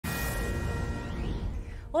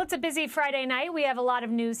Well, it's a busy Friday night. We have a lot of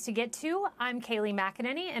news to get to. I'm Kayleigh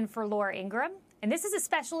McEnany, and for Laura Ingraham, and this is a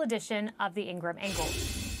special edition of the Ingraham Angle.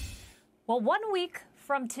 Well, 1 week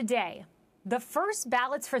from today, the first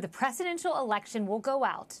ballots for the presidential election will go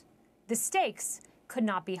out. The stakes could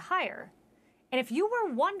not be higher. And if you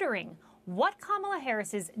were wondering what Kamala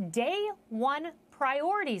Harris's day one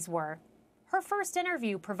priorities were, her first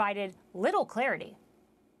interview provided little clarity.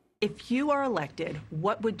 If you are elected,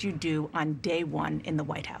 what would you do on day one in the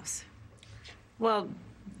White House? Well,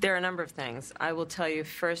 there are a number of things. I will tell you,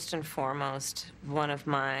 first and foremost, one of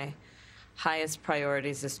my highest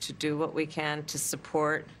priorities is to do what we can to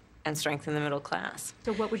support and strengthen the middle class.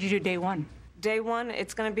 So what would you do day one? Day one,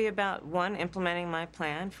 it's going to be about, one, implementing my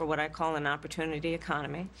plan for what I call an opportunity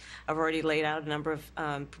economy. I've already laid out a number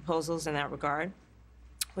of proposals in that regard,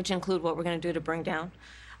 which include what we're going to do to bring down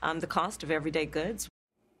the cost of everyday goods.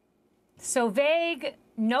 So vague,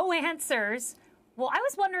 no answers. Well, I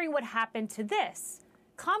was wondering what happened to this.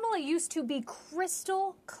 Kamala used to be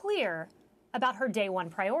crystal clear about her day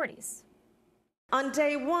one priorities. On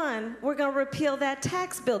day one, we're going to repeal that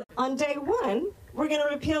tax bill. On day one, we're going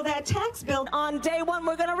to repeal that tax bill. On day one,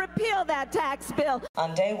 we're going to repeal that tax bill.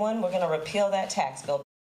 On day one, we're going to repeal that tax bill.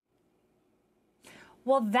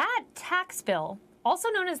 Well, that tax bill, also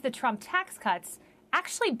known as the Trump tax cuts,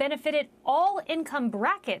 actually benefited all income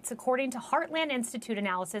brackets, according to Heartland Institute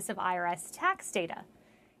analysis of IRS tax data.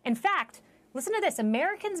 In fact, listen to this.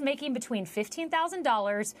 Americans making between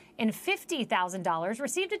 $15,000 and $50,000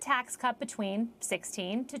 received a tax cut between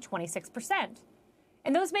 16 to 26%.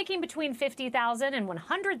 And those making between $50,000 and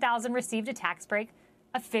 $100,000 received a tax break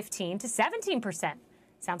of 15 to 17%.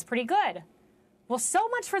 Sounds pretty good. Well, so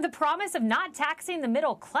much for the promise of not taxing the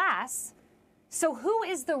middle class. So who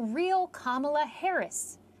is the real Kamala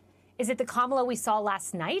Harris? Is it the Kamala we saw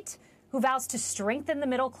last night, who vows to strengthen the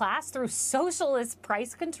middle class through socialist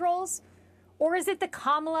price controls? Or is it the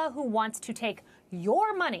Kamala who wants to take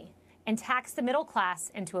your money and tax the middle class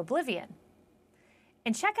into oblivion?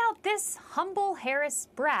 And check out this humble Harris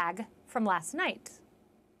brag from last night.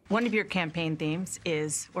 One of your campaign themes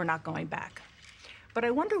is we're not going back. But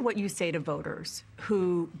I wonder what you say to voters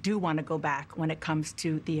who do want to go back when it comes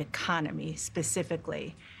to the economy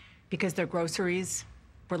specifically, because their groceries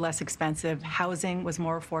were less expensive, housing was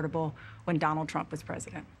more affordable when Donald Trump was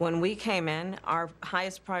president. When we came in, our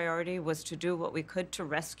highest priority was to do what we could to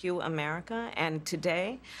rescue America. And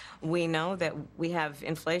today, we know that we have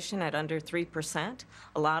inflation at under 3%.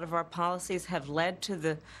 A lot of our policies have led to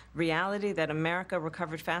the reality that America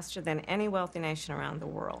recovered faster than any wealthy nation around the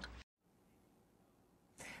world.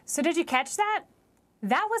 So did you catch that?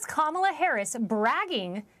 That was Kamala Harris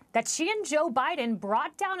bragging that she and Joe Biden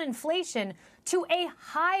brought down inflation to a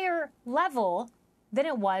higher level than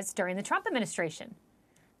it was during the Trump administration.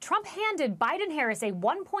 Trump handed Biden-Harris a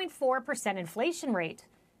 1.4% inflation rate.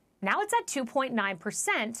 Now it's at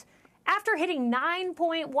 2.9% after hitting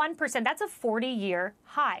 9.1%. That's a 40-year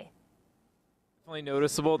high. Definitely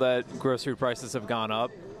noticeable that grocery prices have gone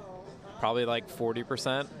up, probably like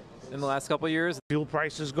 40%. In the last couple of years. Fuel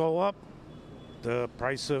prices go up, the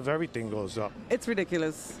price of everything goes up. It's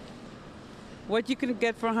ridiculous. What you could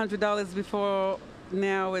get for $100 before,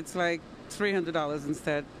 now it's like $300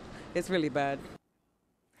 instead. It's really bad.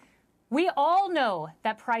 We all know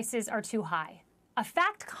that prices are too high, a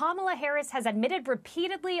fact Kamala Harris has admitted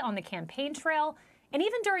repeatedly on the campaign trail and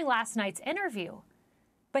even during last night's interview.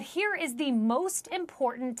 But here is the most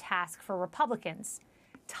important task for Republicans: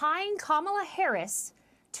 tying Kamala Harris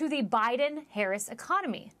to the Biden-Harris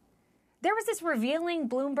economy. There was this revealing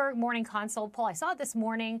Bloomberg Morning Consult poll. I saw it this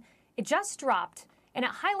morning. It just dropped, and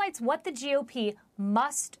it highlights what the GOP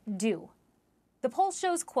must do. The poll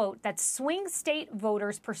shows, quote, that swing state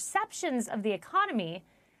voters' perceptions of the economy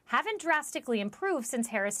haven't drastically improved since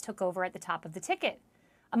Harris took over at the top of the ticket.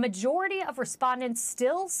 A majority of respondents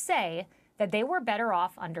still say that they were better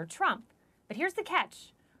off under Trump. But here's the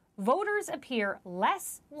catch. Voters appear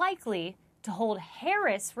less likely to hold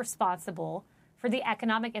Harris responsible for the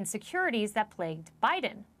economic insecurities that plagued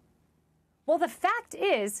Biden. Well, the fact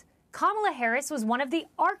is, Kamala Harris was one of the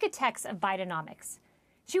architects of Bidenomics.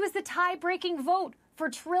 She was the tie-breaking vote for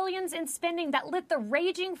trillions in spending that lit the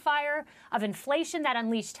raging fire of inflation that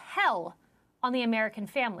unleashed hell on the American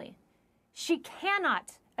family. She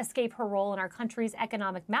cannot escape her role in our country's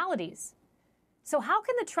economic maladies. So how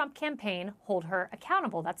can the Trump campaign hold her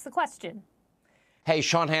accountable? That's the question. Hey,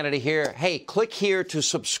 Sean Hannity here. Hey, click here to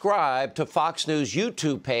subscribe to Fox News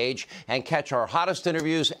YouTube page and catch our hottest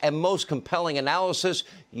interviews and most compelling analysis.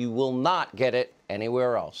 You will not get it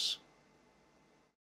anywhere else.